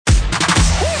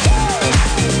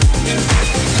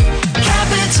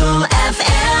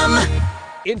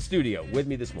In studio with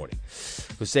me this morning,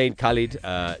 Hussein Khalid,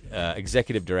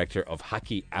 Executive Director of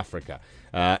Haki Africa.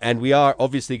 And we are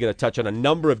obviously going to touch on a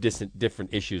number of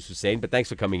different issues, Hussein, but thanks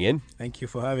for coming in. Thank you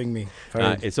for having me.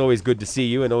 It's always good to see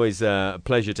you and always a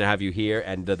pleasure to have you here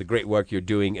and the great work you're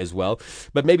doing as well.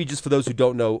 But maybe just for those who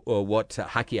don't know what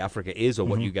Haki Africa is or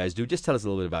what you guys do, just tell us a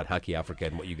little bit about Haki Africa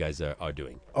and what you guys are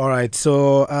doing. All right.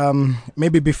 So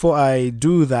maybe before I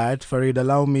do that, Farid,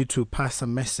 allow me to pass a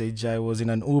message. I was in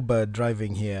an Uber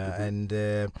driving here and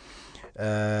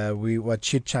we were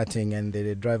chit-chatting and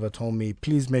the driver told me,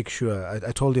 please make sure.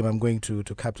 I told him I'm going to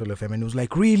Capital FM and he was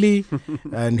like, really?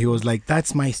 And he was like,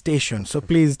 that's my station. So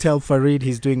please tell Farid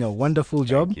he's doing a wonderful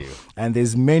job. Thank you. And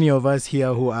there's many of us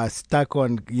here who are stuck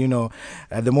on,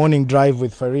 the morning drive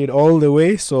with Farid all the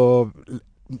way. So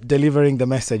delivering the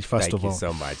message first of all. Thank you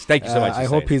so much. Thank you so much. I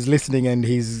hope he's listening and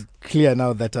he's clear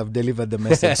now that I've delivered the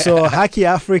message. So Haki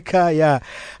Africa,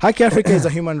 Haki Africa is a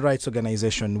human rights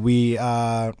organization. We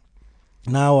are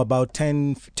now about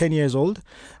 10 years old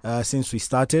since we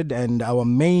started, and our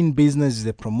main business is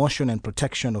the promotion and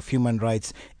protection of human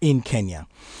rights in Kenya.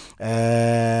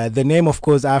 The name, of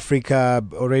course, Africa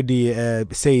already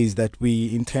says that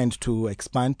we intend to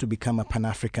expand to become a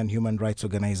Pan-African human rights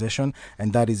organization,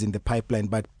 and that is in the pipeline.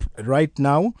 But right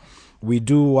now, we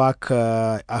do work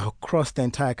across the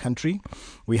entire country.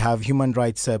 We have human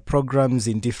rights programs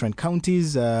in different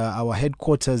counties. Our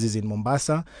headquarters is in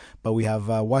Mombasa, but we have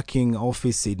a working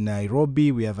office in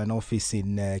Nairobi. We have an office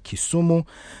in Kisumu,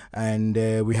 and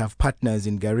we have partners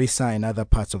in Garissa and other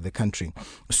parts of the country.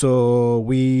 So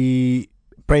we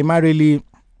primarily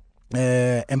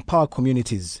empower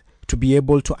communities to be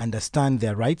able to understand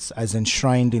their rights as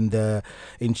enshrined in the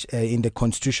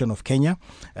Constitution of Kenya.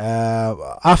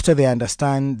 After they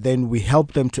understand, then we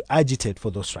help them to agitate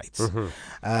for those rights.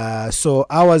 So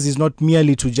ours is not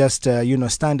merely to just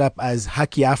stand up as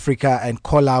Haki Africa and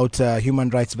call out human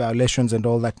rights violations and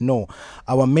all that. No,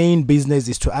 our main business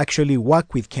is to actually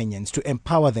work with Kenyans to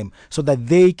empower them so that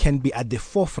they can be at the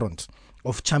forefront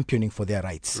of championing for their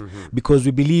rights, because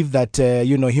we believe that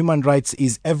human rights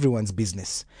is everyone's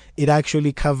business. It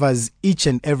actually covers each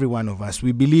and every one of us.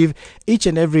 We believe each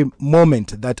and every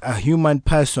moment that a human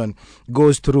person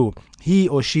goes through, he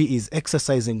or she is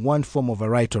exercising one form of a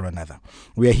right or another.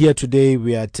 We are here today.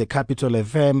 We are at Capital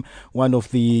FM, one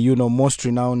of the most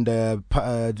renowned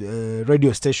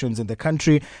radio stations in the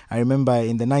country. I remember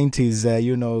in the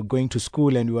 90s, going to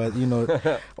school and we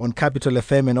were on Capital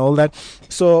FM and all that.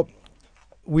 So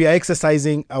we are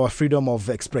exercising our freedom of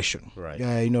expression, right?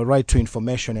 Right to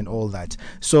information and all that.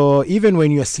 So even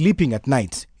when you are sleeping at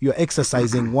night, you're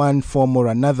exercising one form or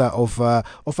another of a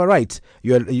right.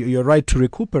 Your right to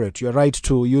recuperate, your right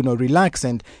to relax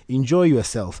and enjoy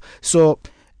yourself. So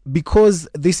because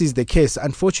this is the case,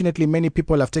 unfortunately, many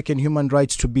people have taken human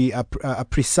rights to be a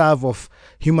preserve of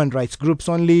human rights groups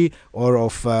only, or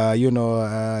of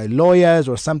lawyers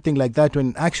or something like that,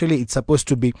 when actually it's supposed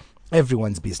to be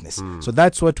everyone's business. So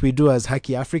that's what we do as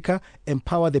Haki Africa,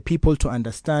 empower the people to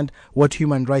understand what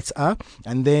human rights are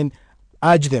and then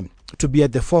urge them to be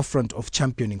at the forefront of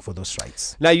championing for those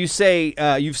rights. Now, you say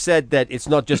you've said that it's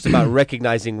not just about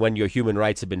recognizing when your human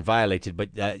rights have been violated, but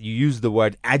you use the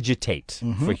word agitate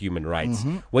for human rights.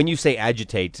 When you say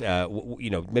agitate,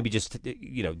 maybe just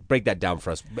break that down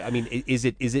for us. I mean, is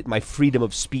it my freedom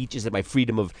of speech? Is it my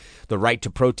freedom of the right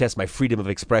to protest? My freedom of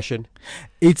expression?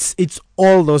 It's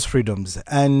all those freedoms,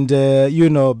 and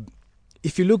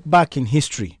if you look back in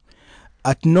history,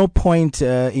 at no point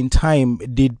in time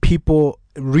did people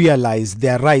realize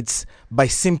their rights by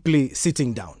simply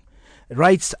sitting down.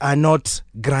 Rights are not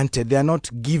granted. They are not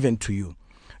given to you.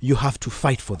 You have to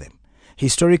fight for them.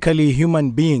 Historically,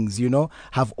 human beings,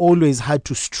 have always had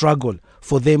to struggle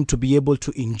for them to be able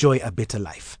to enjoy a better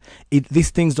life. These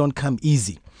things don't come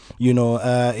easy.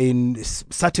 In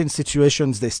certain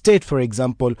situations, the state, for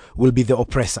example, will be the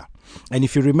oppressor. And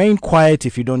if you remain quiet,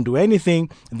 if you don't do anything,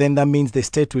 then that means the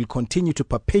state will continue to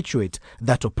perpetuate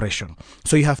that oppression.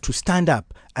 So you have to stand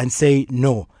up and say,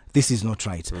 no, this is not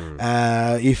right.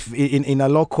 If in a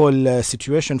local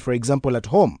situation, for example, at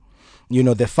home,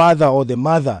 the father or the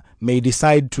mother may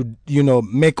decide to,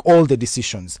 make all the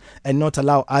decisions and not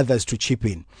allow others to chip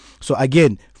in. So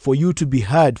again, for you to be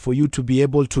heard, for you to be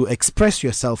able to express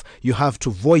yourself, you have to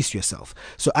voice yourself.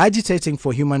 So agitating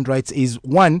for human rights is,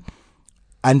 one,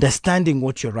 understanding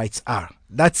what your rights are.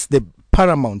 That's the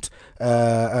paramount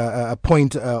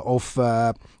point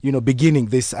of beginning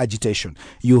this agitation.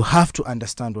 You have to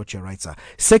understand what your rights are.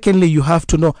 Secondly, you have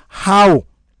to know how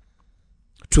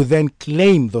to then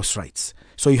claim those rights.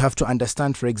 So you have to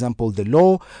understand, for example, the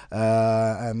law.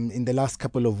 In the last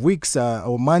couple of weeks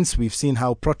or months, we've seen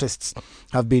how protests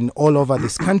have been all over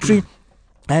this country.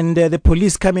 And the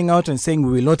police coming out and saying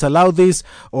we will not allow this,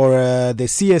 or the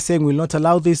CS saying we will not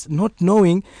allow this, not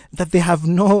knowing that they have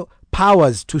no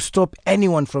powers to stop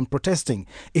anyone from protesting.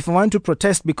 If I want to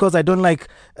protest because I don't like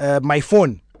my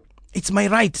phone, it's my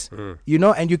right, you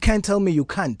know, and you can't tell me you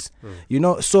can't, you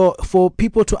know. So for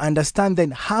people to understand,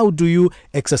 then how do you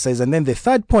exercise? And then the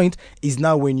third point is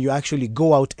now when you actually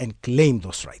go out and claim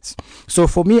those rights. So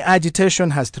for me,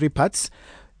 agitation has three parts.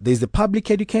 There's the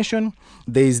public education,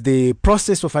 there's the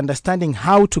process of understanding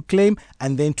how to claim,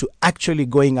 and then to actually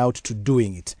going out to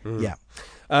doing it. Yeah.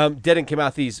 Dedan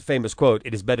Kimathi's famous quote,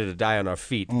 "It is better to die on our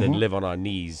feet than live on our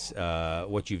knees."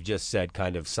 What you've just said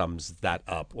kind of sums that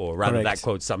up, or rather Correct. that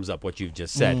quote sums up what you've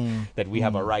just said, that we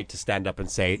have a right to stand up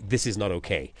and say, this is not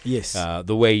okay. Yes.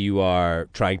 The way you are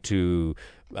trying to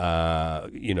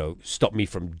stop me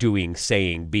from doing,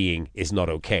 saying, being is not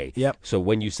okay. Yep. So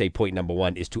when you say point number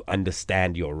one is to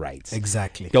understand your rights.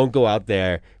 Exactly. Don't go out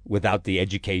there without the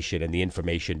education and the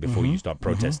information before you start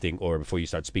protesting or before you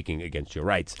start speaking against your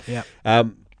rights. Yeah.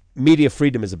 Media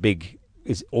freedom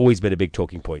is always been a big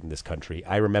talking point in this country.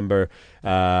 I remember,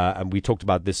 and we talked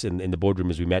about this in the boardroom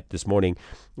as we met this morning.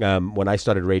 When I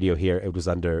started radio here, it was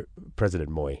under President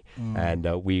Moy, and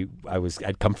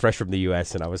I'd come fresh from the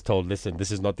U.S. and I was told, listen, this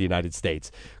is not the United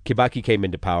States. Kibaki came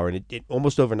into power, and it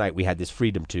almost overnight we had this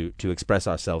freedom to express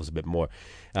ourselves a bit more.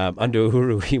 Under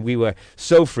Uhuru, we were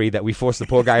so free that we forced the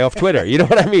poor guy off Twitter. You know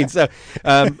what I mean? So,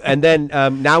 and then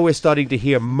now we're starting to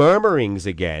hear murmurings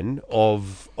again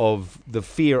of the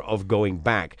fear of going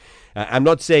back. I'm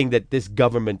not saying that this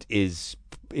government is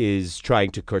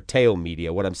trying to curtail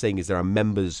media. What I'm saying is there are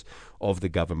members of the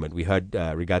government. We heard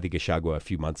Rigathi Gachagua a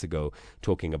few months ago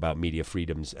talking about media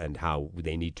freedoms and how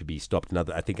they need to be stopped.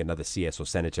 I think another CS or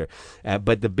senator.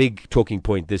 But the big talking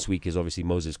point this week is obviously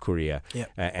Moses Kuria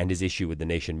and his issue with the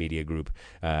Nation Media Group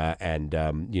and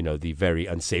the very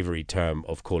unsavory term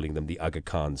of calling them the Aga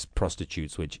Khans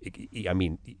prostitutes, which, I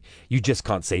mean, you just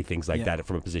can't say things like that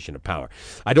from a position of power.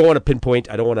 I don't want to pinpoint,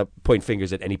 I don't want to point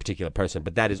fingers at any particular person,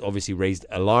 but that has obviously raised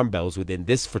alarm bells within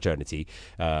this fraternity,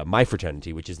 my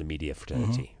fraternity, which is the media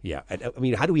fraternity. Yeah. And, I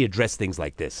mean, how do we address things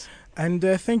like this? And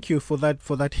thank you for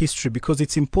that history, because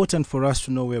it's important for us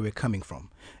to know where we're coming from,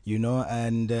 you know.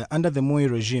 And under the Moi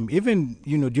regime, even,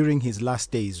 you know, during his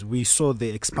last days, we saw the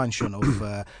expansion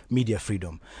of media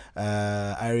freedom.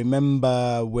 I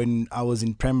remember when I was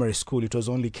in primary school, it was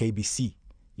only KBC,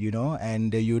 you know,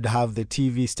 and you'd have the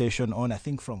TV station on, I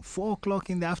think, from 4 o'clock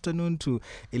in the afternoon to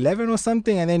 11 or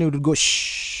something, and then it would go,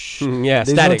 shh. Yeah,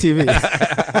 there's static. no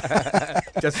TV.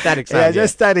 Just static sound. Yeah,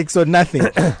 just static, so nothing.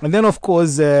 And then, of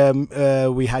course,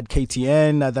 we had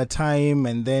KTN at that time,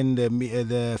 and then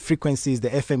the frequencies, the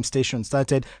FM station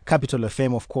started, Capital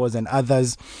FM, of course, and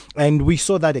others. And we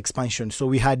saw that expansion. So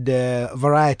we had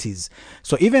varieties.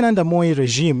 So even under Moi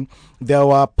regime, there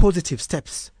were positive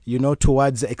steps, you know,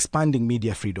 towards expanding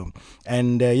media freedom.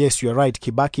 And yes, you're right,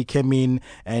 Kibaki came in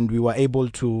and we were able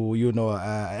to, you know,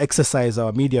 exercise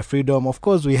our media freedom. Of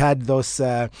course, we had those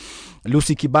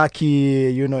Lucy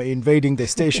Kibaki, you know, invading the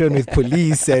station with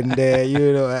police, and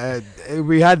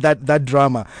we had that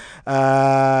drama.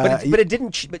 But it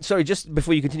didn't. Sorry, just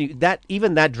before you continue,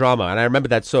 even that drama, and I remember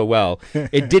that so well.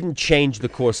 It didn't change the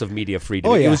course of media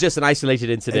freedom. Oh, yeah. It was just an isolated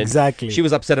incident. Exactly. She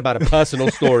was upset about a personal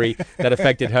story that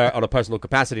affected her on a personal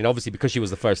capacity, and obviously because she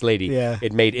was the first lady,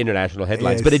 it made international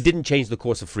headlines. Yes. But it didn't change the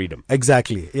course of freedom.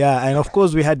 Exactly. Yeah, and of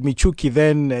course we had Michuki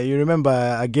then. You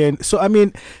remember again. So I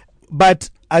mean, but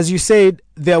as you said,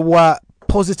 there were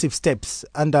positive steps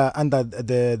under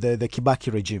the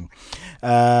Kibaki regime.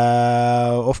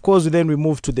 Of course, then we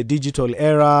moved to the digital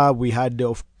era. We had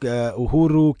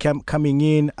Uhuru coming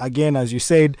in again, as you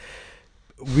said.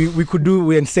 We could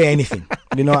do and say anything,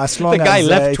 you know, as long the guy as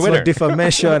left it's Twitter. not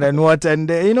defamation and what, and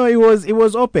you know, it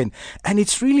was open, and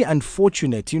it's really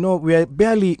unfortunate. You know, we're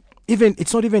barely even.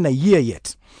 It's not even a year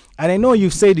yet, and I know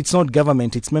you've said it's not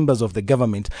government; it's members of the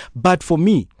government. But for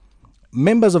me,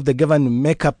 members of the government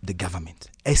make up the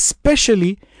government,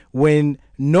 especially when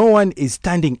no one is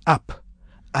standing up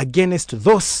against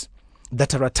those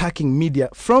that are attacking media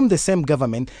from the same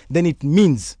government. Then it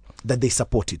means that they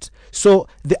support it. So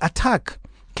the attack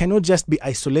cannot just be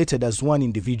isolated as one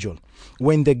individual.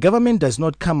 When the government does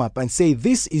not come up and say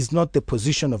this is not the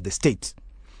position of the state.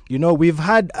 You know, we've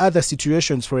had other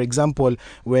situations, for example,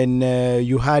 when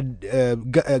you had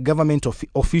government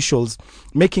officials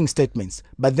making statements,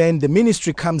 but then the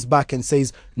ministry comes back and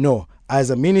says, no, as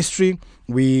a ministry,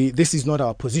 this is not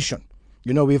our position.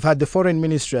 You know, we've had the foreign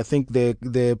ministry, I think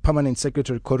the permanent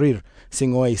secretary, Korir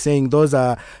Singoi, saying those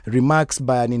are remarks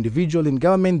by an individual in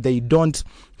government. They don't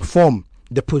form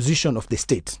the position of the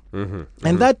state. And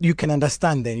that you can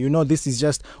understand then. You know, this is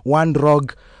just one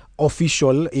rogue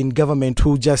official in government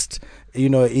who just, you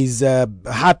know, is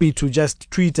happy to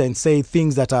just tweet and say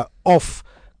things that are off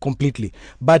completely.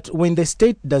 But when the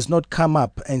state does not come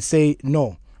up and say,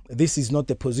 no, this is not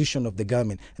the position of the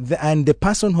government, and the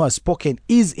person who has spoken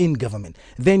is in government,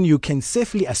 then you can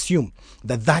safely assume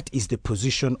that that is the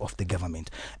position of the government.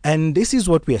 And this is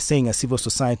what we are saying as civil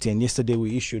society, and yesterday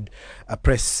we issued a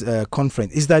press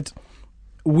conference, is that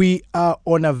we are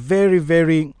on a very,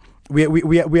 very, we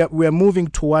are moving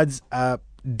towards a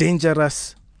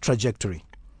dangerous trajectory.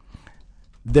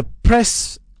 The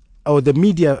press or the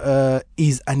media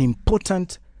is an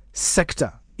important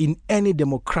sector in any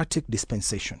democratic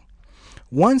dispensation.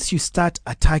 Once you start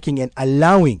attacking and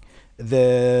allowing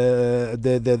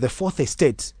the fourth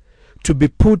estate to be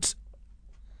put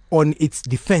on its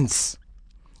defense,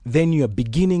 then you are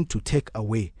beginning to take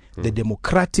away the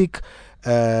democratic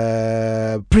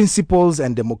principles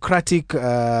and democratic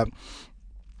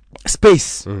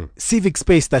space, civic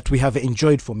space that we have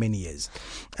enjoyed for many years.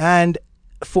 And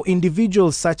for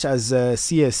individuals such as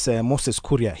CS Moses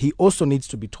Kuria, he also needs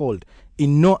to be told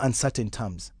in no uncertain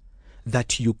terms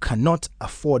that you cannot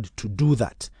afford to do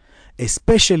that,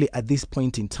 especially at this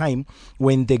point in time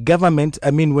when the government,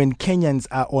 when Kenyans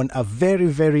are on a very,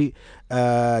 very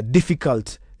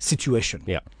difficult situation.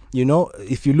 Yeah. You know,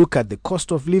 if you look at the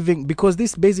cost of living, because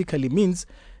this basically means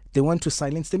they want to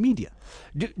silence the media.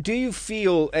 Do you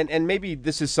feel, and maybe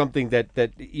this is something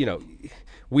that you know,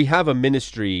 we have a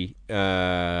ministry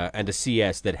and a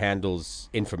CS that handles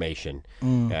information.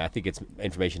 I think it's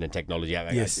information and technology.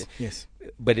 Yes.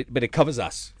 But it covers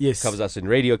us. Yes. It covers us in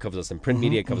radio, it covers us in print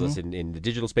media, it covers us in the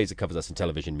digital space, it covers us in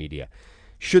television media.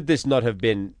 Should this not have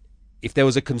been, if there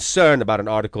was a concern about an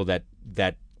article that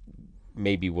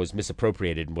maybe was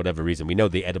misappropriated in whatever reason, we know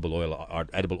the edible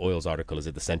oils article is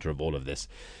at the center of all of this.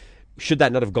 Should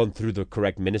that not have gone through the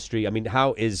correct ministry? I mean,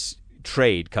 how is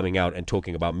trade coming out and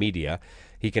talking about media?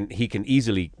 He can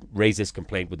easily raise this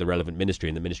complaint with the relevant ministry,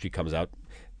 and the ministry comes out,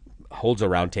 holds a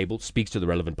roundtable, speaks to the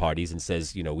relevant parties, and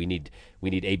says, you know, we need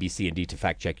A, B, C, and D to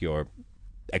fact check your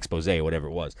expose or whatever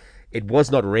it was. It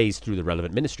was not raised through the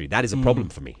relevant ministry. That is a problem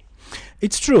for me.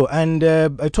 It's true, and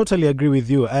I totally agree with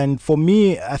you. And for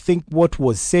me, I think what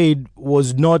was said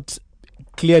was not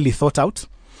clearly thought out.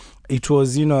 It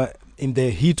was, you know, in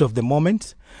the heat of the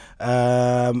moment,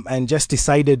 and just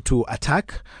decided to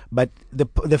attack. But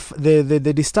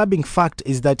the disturbing fact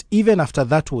is that even after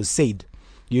that was said,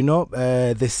 you know,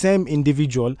 the same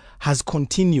individual has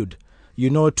continued, you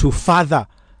know, to further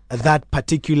that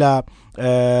particular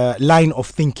line of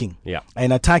thinking,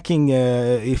 and attacking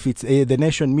if it's the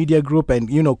Nation Media Group, and,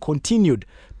 you know, continued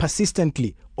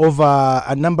persistently over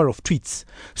a number of tweets.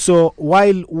 So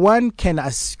while one can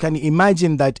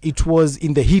imagine that it was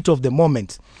in the heat of the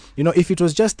moment, you know, if it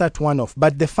was just that one-off,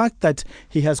 but the fact that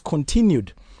he has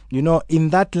continued, you know, in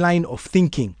that line of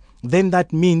thinking, then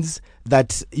that means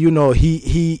that, you know,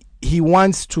 he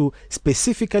wants to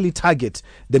specifically target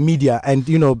the media, and,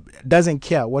 you know, doesn't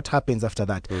care what happens after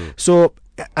that. So,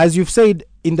 as you've said,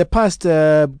 in the past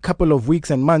couple of weeks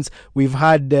and months, we've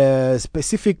had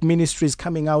specific ministries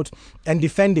coming out and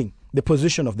defending the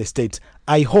position of the state.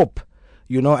 I hope,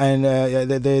 you know, and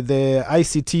the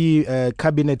ICT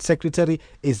cabinet secretary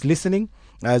is listening.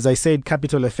 As I said,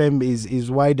 Capital FM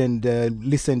is wide and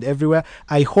listened everywhere.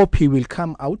 I hope he will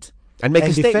come out and make a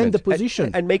defend statement. The position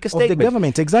and make a statement of the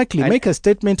government. Exactly. Make a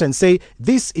statement and say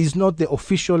this is not the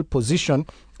official position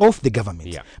of the government.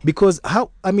 Yeah. Because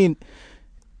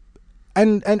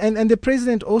and the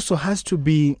president also has to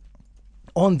be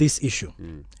on this issue.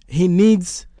 He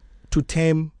needs to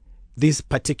tame this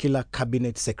particular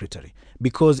cabinet secretary,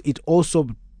 because it also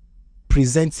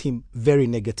presents him very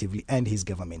negatively, and his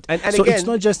government. And so again, it's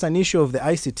not just an issue of the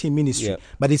ICT ministry,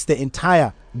 but it's the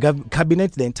entire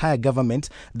cabinet, the entire government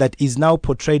that is now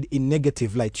portrayed in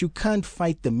negative light. You can't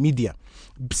fight the media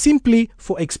simply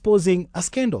for exposing a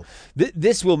scandal.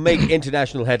 This will make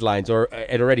international headlines, or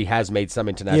it already has made some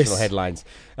international headlines.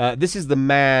 This is the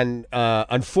man,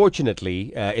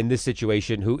 unfortunately, in this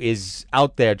situation, who is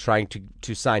out there trying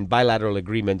to sign bilateral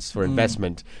agreements for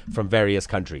investment from various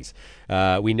countries.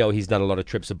 We know he's done a lot of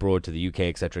trips abroad to the UK,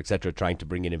 et cetera, trying to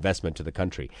bring in investment to the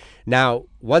country. Now,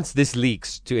 once this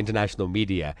leaks to international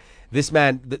media, this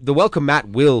man, the welcome mat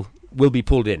will be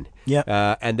pulled in.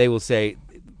 And they will say,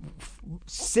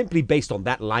 simply based on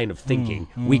that line of thinking,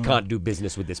 we can't do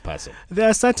business with this person? There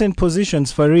are certain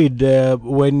positions, Farid,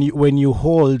 when you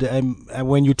hold,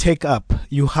 when you take up,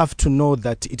 you have to know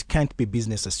that it can't be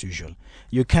business as usual.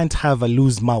 You can't have a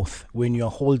loose mouth when you're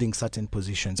holding certain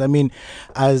positions. I mean,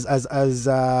 as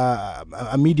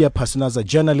a media person, as a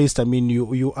journalist, I mean,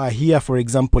 you are here, for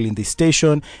example, in the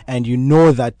station, and you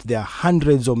know that there are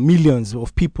hundreds or millions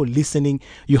of people listening.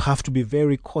 You have to be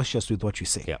very cautious with what you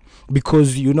say,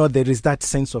 because you know there is that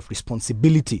sense of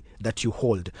responsibility that you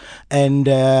hold. And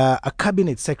a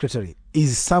cabinet secretary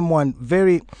is someone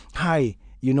very high,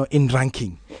 you know, in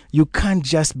ranking. You can't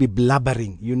just be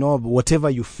blabbering, you know, whatever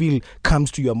you feel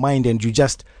comes to your mind and you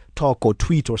just talk or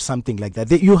tweet or something like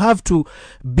that. You have to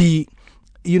be,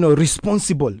 you know,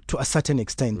 responsible to a certain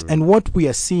extent. And what we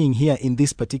are seeing here in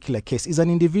this particular case is an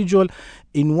individual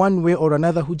in one way or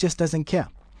another who just doesn't care.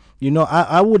 You know,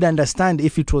 I would understand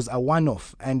if it was a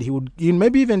one-off and he would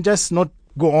maybe even just not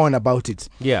go on about it.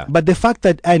 Yeah. But the fact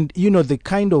that, and you know, the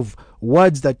kind of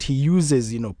words that he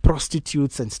uses, you know,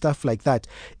 prostitutes and stuff like that,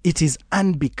 it is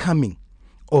unbecoming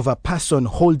of a person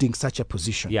holding such a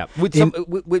position. Yeah,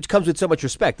 which comes with so much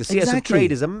respect. The CS of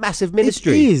Trade is a massive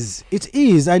ministry. It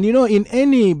is. And you know, in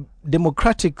any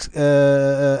democratic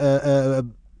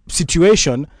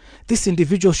situation, this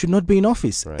individual should not be in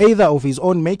office, either of his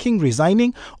own making,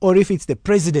 resigning, or if it's the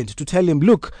president to tell him,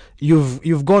 look,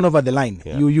 you've gone over the line.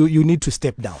 Yeah. You need to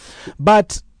step down.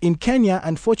 But in Kenya,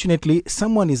 unfortunately,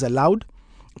 someone is allowed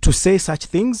to say such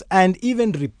things and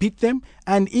even repeat them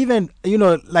and even, you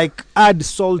know, like add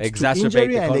salt to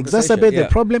injury and exacerbate the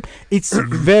problem. It's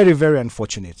very, very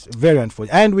unfortunate. Very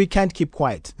unfortunate. And we can't keep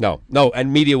quiet. No,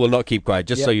 and media will not keep quiet,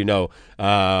 just so you know.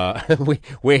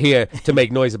 We're here to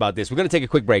make noise about this. We're going to take a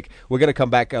quick break. We're going to come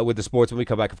back with the sports. When we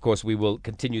come back, of course, we will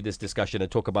continue this discussion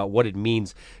and talk about what it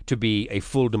means to be a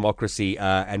full democracy.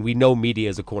 And we know media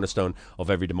is a cornerstone of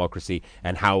every democracy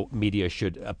and how media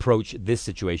should approach this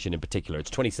situation in particular.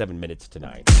 It's 27 minutes to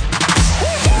 9.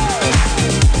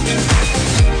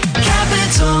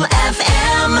 Capital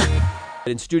FM.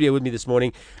 In studio with me this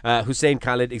morning, Hussein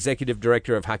Khalid, Executive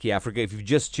Director of Haki Africa. If you've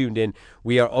just tuned in,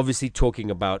 we are obviously talking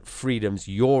about freedoms,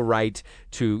 your right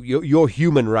to your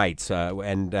human rights,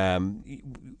 and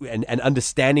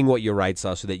understanding what your rights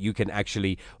are, so that you can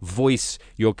actually voice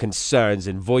your concerns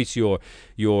and voice your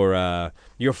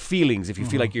feelings if you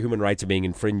feel like your human rights are being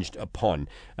infringed upon.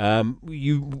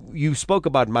 You spoke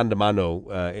about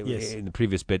Mandamano in the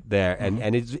previous bit there,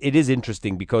 and it is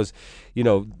interesting because, you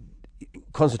know,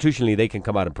 constitutionally they can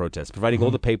come out and protest, providing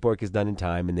all the paperwork is done in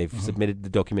time and they've submitted the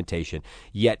documentation.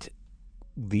 Yet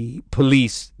the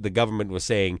police, the government was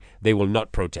saying they will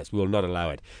not protest, we will not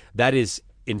allow it. That is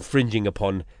infringing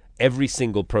upon every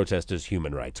single protester's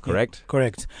human rights, correct? Yeah,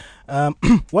 correct.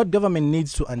 What government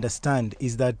needs to understand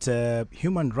is that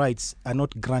human rights are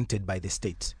not granted by the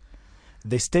state.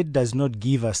 The state does not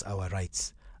give us our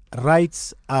rights.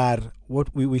 Rights are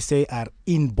what we say are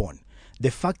inborn.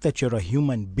 The fact that you're a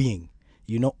human being,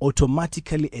 you know,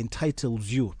 automatically entitles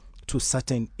you to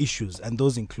certain issues, and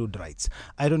those include rights.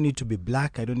 I don't need to be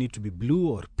black, I don't need to be blue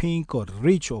or pink or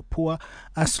rich or poor.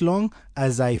 As long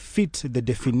as I fit the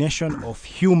definition of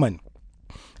human,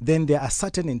 then there are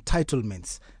certain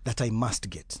entitlements that I must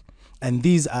get. And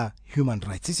these are human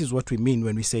rights. This is what we mean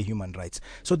when we say human rights.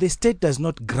 So the state does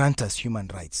not grant us human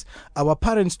rights. Our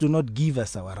parents do not give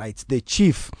us our rights. The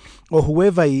chief or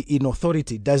whoever in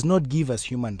authority does not give us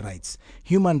human rights.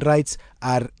 Human rights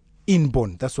are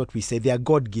inborn. That's what we say. They are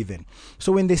God-given.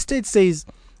 So when the state says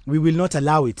we will not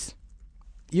allow it,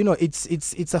 you know,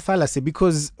 it's a fallacy,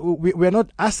 because we're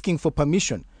not asking for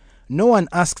permission. No one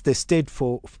asks the state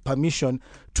for permission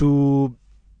to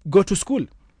go to school.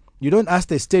 You don't ask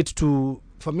the state to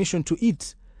permission to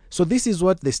eat. So this is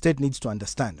what the state needs to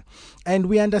understand. And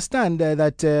we understand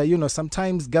that, you know,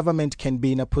 sometimes government can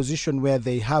be in a position where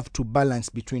they have to balance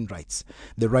between rights.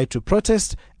 The right to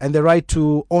protest and the right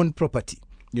to own property.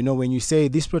 You know, when you say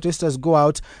these protesters go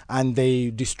out and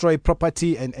they destroy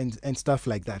property and stuff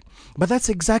like that. But that's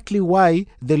exactly why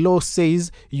the law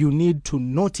says you need to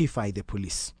notify the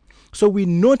police. So we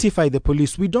notify the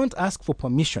police. We don't ask for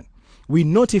permission. We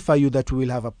notify you that we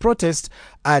will have a protest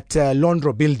at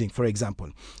Londro building, for example.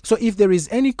 So if there is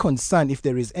any concern, if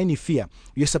there is any fear,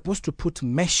 you're supposed to put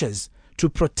measures to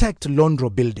protect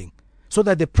Londro building so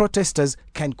that the protesters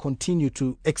can continue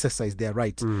to exercise their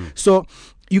right. So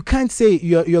you can't say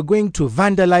you're going to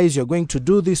vandalize, you're going to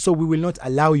do this, so we will not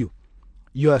allow you.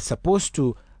 You are supposed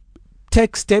to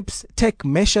take steps, take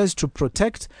measures to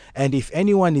protect. And if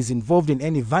anyone is involved in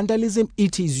any vandalism,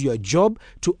 it is your job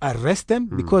to arrest them,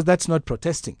 because that's not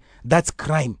protesting. That's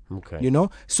crime. Okay. You know?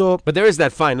 So, but there is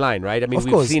that fine line, right? I mean, Of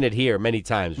we've course. seen it here many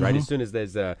times, right? As soon as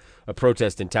there's a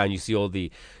protest in town, you see all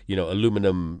the,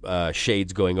 aluminum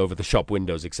shades going over the shop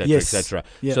windows, etc., Yes. etc.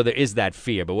 Yeah. So there is that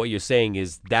fear. But what you're saying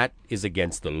is that is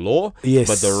against the law. Yes.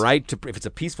 But the right to, if it's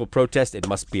a peaceful protest, it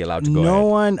must be allowed to go no ahead.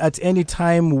 one at any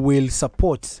time will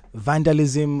support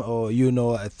vandalism or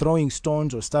throwing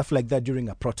stones or stuff like that during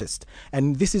a protest.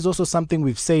 And this is also something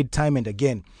we've said time and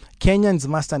again. Kenyans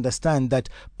must understand that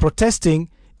protesting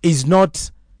is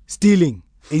not stealing,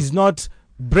 is not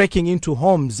breaking into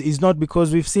homes, is not,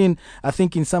 because we've seen, I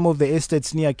think in some of the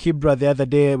estates near Kibra the other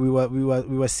day, we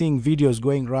were seeing videos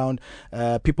going around,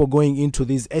 people going into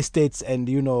these estates and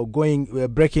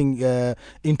breaking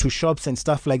into shops and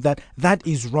stuff like that. That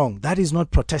is wrong. That is not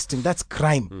protesting. That's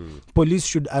crime. Police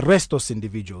should arrest those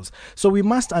individuals. So we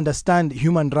must understand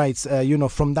human rights,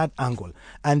 from that angle,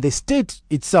 and the state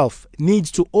itself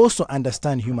needs to also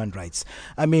understand human rights.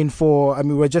 We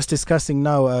were just discussing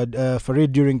now,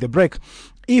 Farid, during the break.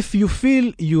 If you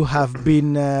feel you have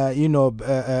been,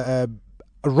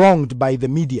 wronged by the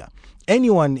media,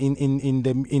 anyone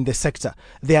in the sector,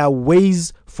 there are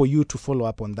ways for you to follow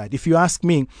up on that. If you ask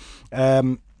me,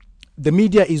 the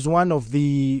media is one of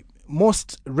the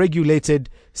most regulated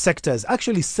sectors,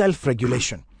 actually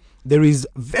self-regulation. There is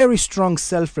very strong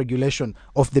self-regulation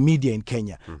of the media in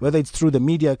Kenya, whether it's through the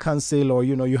Media Council or,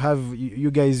 you have, you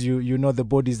guys, you know the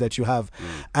bodies that you have.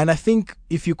 And I think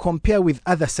if you compare with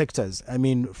other sectors,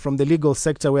 from the legal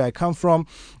sector where I come from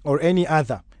or any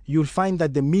other, you'll find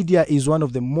that the media is one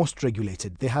of the most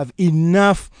regulated. They have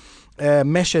enough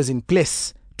measures in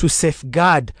place to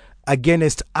safeguard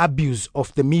against abuse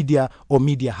of the media or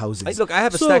media houses. Look, I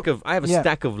have a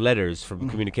stack of letters from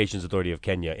Communications Authority of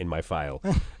Kenya in my file,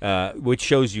 which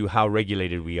shows you how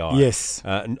regulated we are. Yes.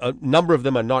 A number of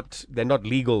them they're not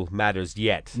legal matters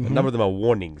yet. A number of them are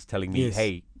warnings telling me,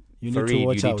 hey, Farid, you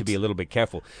need to be a little bit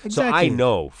careful. Exactly. So I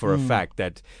know for a fact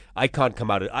that I can't come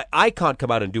out. I can't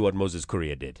come out and do what Moses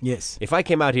Kuria did. Yes. If I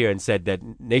came out here and said that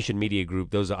Nation Media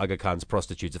Group, those are Aga Khan's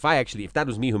prostitutes. If that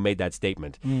was me who made that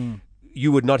statement, you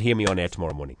would not hear me on air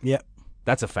tomorrow morning. Yeah.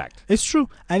 That's a fact. It's true.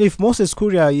 And if Moses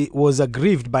Kuria was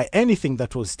aggrieved by anything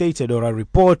that was stated or a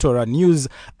report or a news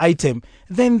item,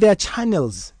 then there are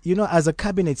channels, as a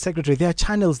cabinet secretary, there are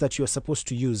channels that you're supposed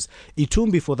to use.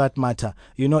 Itumbi, for that matter,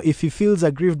 if he feels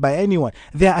aggrieved by anyone,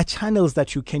 there are channels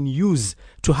that you can use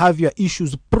to have your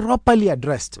issues properly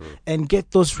addressed and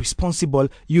get those responsible,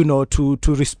 to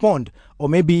respond or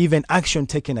maybe even action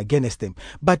taken against them.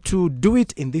 But to do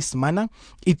it in this manner,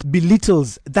 it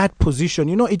belittles that position.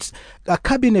 It's a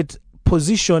cabinet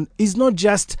position is not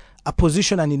just a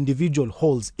position an individual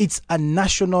holds. It's a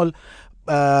national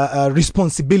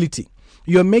responsibility.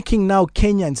 You're making now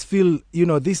Kenyans feel,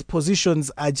 these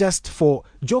positions are just for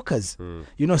jokers.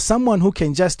 Someone who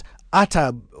can just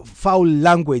utter foul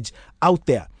language out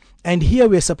there. And here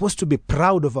we're supposed to be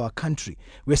proud of our country.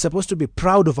 We're supposed to be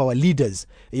proud of our leaders.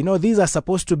 These are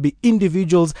supposed to be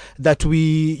individuals that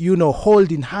we,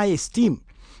 hold in high esteem.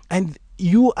 And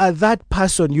you are that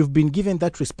person. You've been given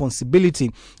that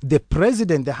responsibility. The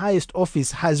president, the highest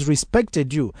office, has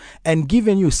respected you and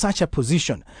given you such a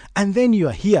position. And then you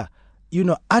are here,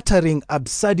 uttering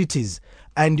absurdities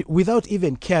and without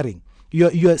even caring.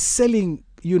 You're selling,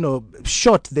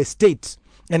 short the state.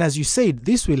 And as you said,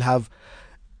 this will have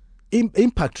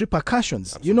impact,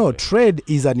 repercussions. Absolutely. Trade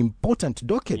is an important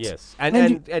docket. Yes, and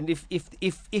if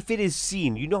it is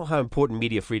seen, how important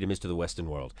media freedom is to the Western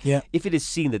world. Yeah. If it is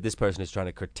seen that this person is trying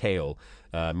to curtail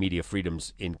media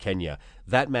freedoms in Kenya,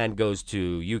 that man goes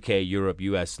to UK, Europe,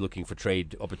 US looking for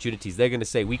trade opportunities. They're going to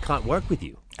say, we can't work with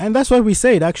you. And that's what we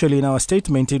said actually in our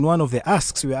statement. In one of the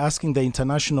asks, we were asking the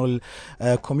international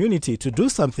community to do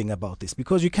something about this,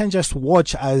 because you can't just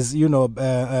watch as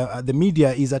the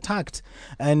media is attacked.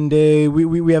 And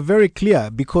we are very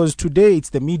clear, because today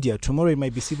it's the media, tomorrow it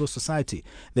might be civil society,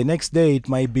 the next day it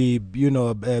might be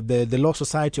the Law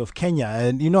Society of Kenya,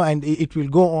 and and it will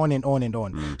go on and on and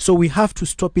on. So we have to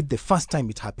stop it the first time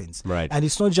it happens. Right. And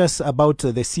it's not just about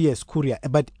the CS Kuria,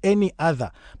 but any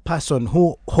other person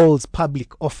who holds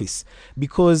public office,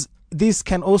 because this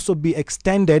can also be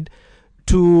extended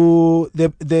to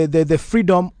the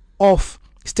freedom of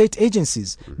state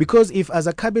agencies. Because if as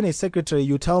a cabinet secretary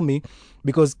you tell me,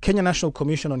 because Kenya National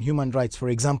Commission on Human Rights, for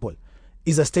example,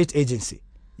 is a state agency,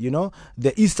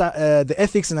 the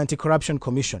Ethics and Anti-Corruption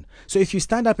Commission. So if you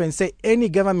stand up and say any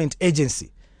government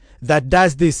agency that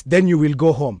does this, then you will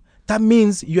go home, that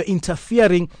means you're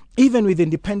interfering even with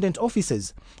independent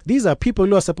offices. These are people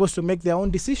who are supposed to make their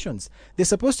own decisions. They're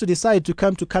supposed to decide to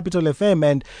come to Capital FM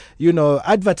and,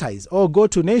 advertise, or go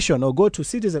to Nation, or go to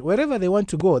Citizen, wherever they want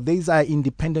to go. These are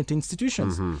independent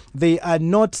institutions. They are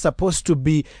not supposed to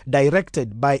be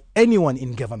directed by anyone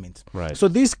in government. Right. So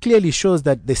this clearly shows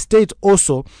that the state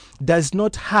also does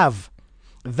not have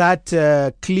that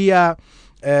clear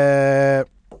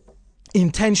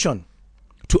intention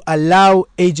to allow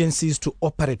agencies to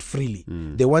operate freely.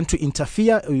 They want to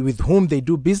interfere with whom they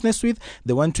do business with.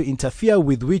 They want to interfere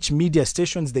with which media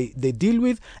stations they deal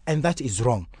with, and that is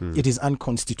wrong. It is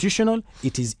unconstitutional.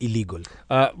 It is illegal.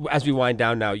 As we wind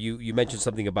down now, you mentioned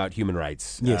something about human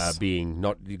rights. Yes. Being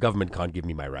not, the government can't give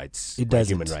me my rights. It my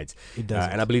doesn't. human rights. It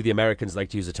doesn't. And I believe the Americans like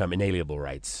to use the term inalienable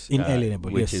rights.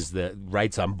 Inalienable, which yes. is the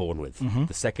rights I'm born with.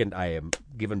 The second I am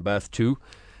given birth to,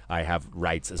 I have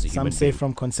rights as a human Some say being.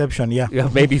 from conception, yeah. Yeah,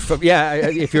 maybe from,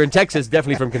 if you're in Texas,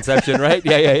 definitely from conception, right?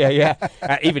 Yeah.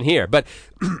 Even here. But,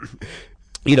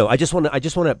 I just want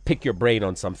to pick your brain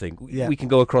on something. Yeah. We can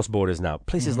go across borders now.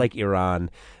 Places like Iran,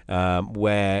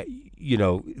 where,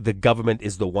 the government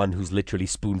is the one who's literally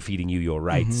spoon-feeding you your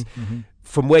rights.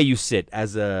 From where you sit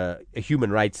as a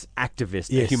human rights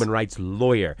activist, a Yes. human rights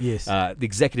lawyer, Yes. the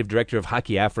executive director of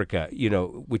Haki Africa,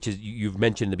 which is, you've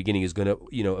mentioned in the beginning, is going to,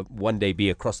 one day be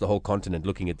across the whole continent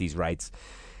looking at these rights.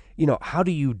 How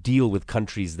do you deal with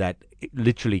countries that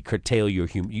literally curtail your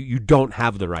you don't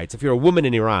have the rights? If you're a woman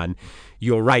in Iran,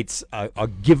 your rights are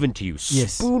given to you,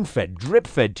 Yes. spoon-fed,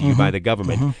 drip-fed to you by the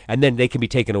government, and then they can be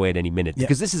taken away at any minute. Yeah.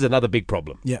 Because this is another big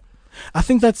problem. Yeah. I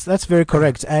think that's very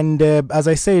correct. And as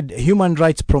I said, human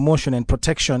rights promotion and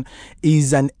protection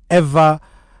is an ever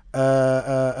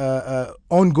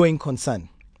ongoing concern,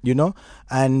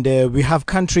 and we have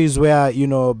countries where,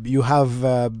 you have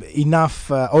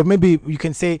enough, or maybe you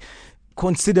can say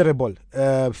considerable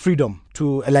freedom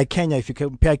to, like Kenya, if you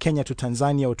compare Kenya to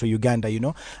Tanzania or to Uganda,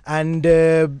 and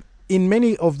in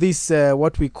many of these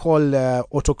what we call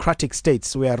autocratic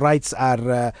states, where rights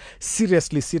are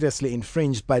seriously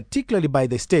infringed, particularly by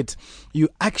the state, you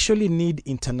actually need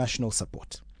international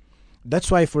support. That's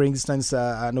why, for instance,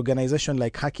 an organization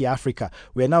like Haki Africa,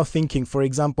 we're now thinking, for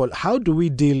example, how do we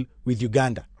deal with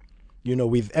Uganda?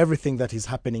 With everything that is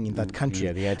happening in that country.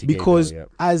 Yeah, the anti-gay because bill, yeah.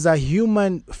 as a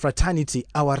human fraternity,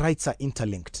 our rights are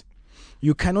interlinked.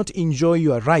 You cannot enjoy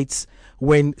your rights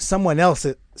when someone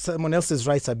else's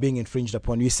rights are being infringed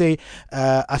upon. You say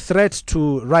a threat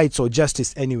to rights or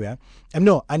justice anywhere.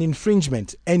 No, an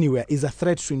infringement anywhere is a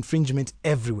threat to infringement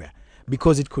everywhere,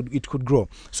 because it could grow.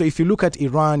 So if you look at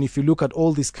Iran, if you look at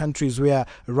all these countries where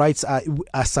rights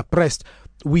are suppressed,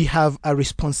 we have a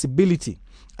responsibility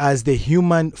as the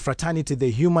human fraternity, the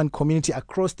human community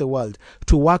across the world,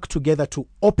 to work together to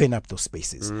open up those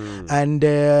spaces. And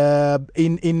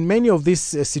in many of these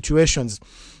situations,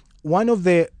 one of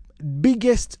the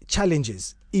biggest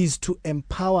challenges is to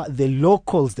empower the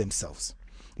locals themselves.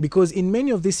 Because in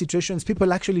many of these situations,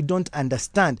 people actually don't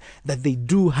understand that they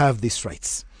do have these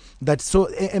rights. So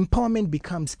empowerment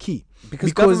becomes key.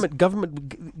 Because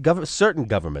certain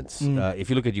governments, if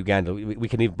you look at Uganda, we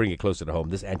can even bring it closer to home,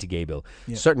 this anti-gay bill,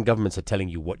 certain governments are telling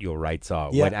you what your rights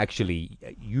are, when actually,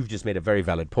 you've just made a very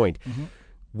valid point.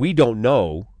 We don't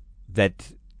know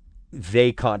that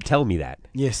they can't tell me that.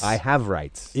 Yes. I have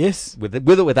rights. Yes. With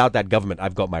or without that government,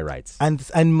 I've got my rights.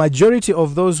 And majority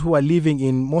of those who are living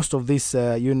in most of these,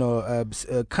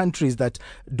 countries that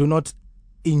do not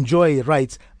enjoy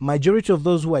rights, majority of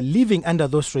those who are living under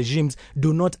those regimes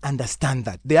do not understand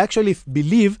that. They actually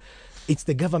believe it's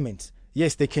the government.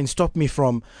 Yes, they can stop me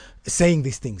from saying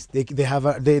these things. They have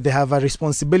a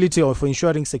responsibility of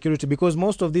ensuring security, because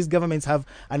most of these governments have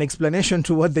an explanation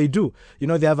to what they do.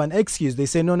 They have an excuse. They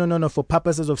say, no, for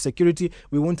purposes of security,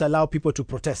 we won't allow people to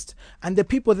protest. And the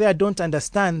people there don't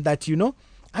understand that,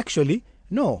 actually,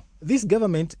 no, this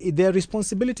government, their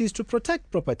responsibility is to protect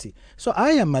property. So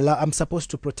I'm supposed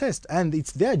to protest, and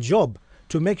it's their job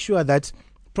to make sure that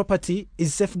property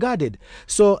is safeguarded.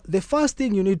 So the first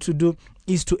thing you need to do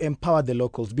is to empower the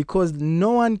locals, because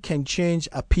no one can change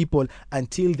a people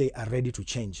until they are ready to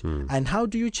change. And how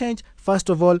do you change? First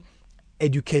of all,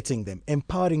 educating them,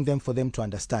 empowering them for them to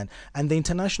understand. And the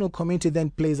international community then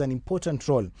plays an important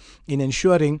role in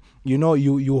ensuring,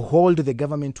 you hold the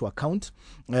government to account.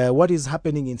 What is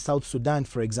happening in South Sudan,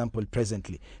 for example,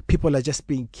 presently? People are just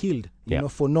being killed,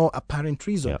 for no apparent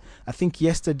reason. I think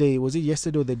was it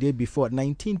yesterday or the day before,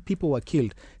 19 people were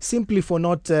killed simply for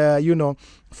not,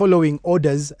 following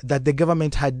orders that the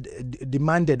government had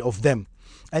demanded of them.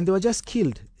 And they were just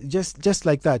killed, just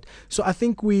like that. So I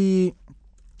think we,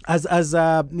 as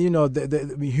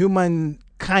the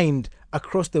humankind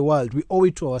across the world, we owe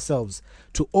it to ourselves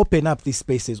to open up these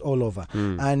spaces all over.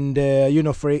 And,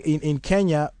 in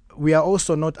Kenya, we are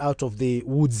also not out of the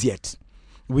woods yet.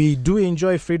 We do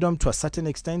enjoy freedom to a certain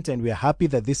extent, and we are happy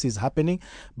that this is happening.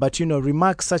 But,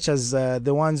 remarks such as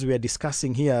the ones we are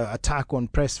discussing here, attack on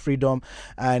press freedom,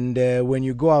 and when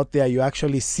you go out there, you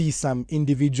actually see some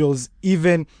individuals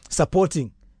even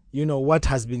supporting what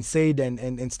has been said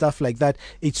and stuff like that.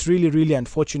 It's really, really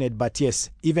unfortunate. But yes,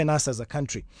 even us as a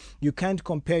country, you can't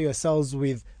compare yourselves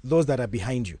with those that are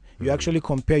behind you. You actually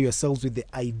compare yourselves with the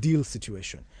ideal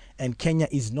situation. And Kenya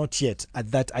is not yet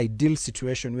at that ideal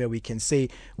situation where we can say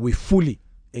we fully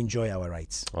enjoy our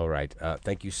rights. All right.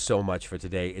 Thank you so much for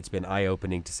today. It's been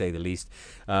eye-opening, to say the least.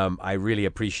 I really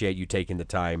appreciate you taking the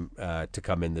time to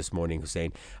come in this morning,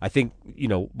 Hussein. I think,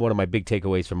 one of my big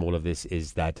takeaways from all of this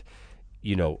is that,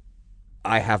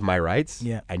 I have my rights,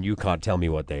 and you can't tell me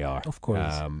what they are. Of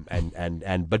course.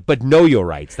 But know your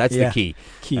rights. That's the key.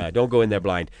 Key. Don't go in there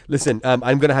blind. Listen, I'm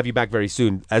going to have you back very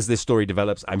soon. As this story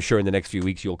develops, I'm sure in the next few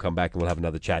weeks you'll come back and we'll have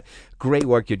another chat. Great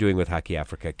work you're doing with Haki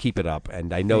Africa. Keep it up.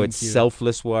 And I know it's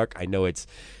selfless work. I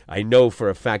know for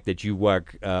a fact that you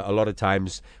work a lot of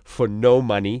times for no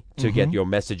money to get your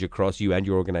message across, you and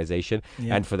your organization.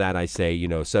 Yeah. And for that, I say,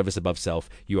 service above self.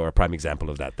 You are a prime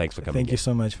example of that. Thanks for coming. Thank you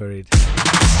so much, Farid.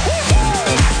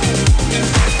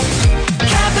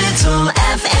 Capital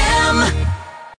FM.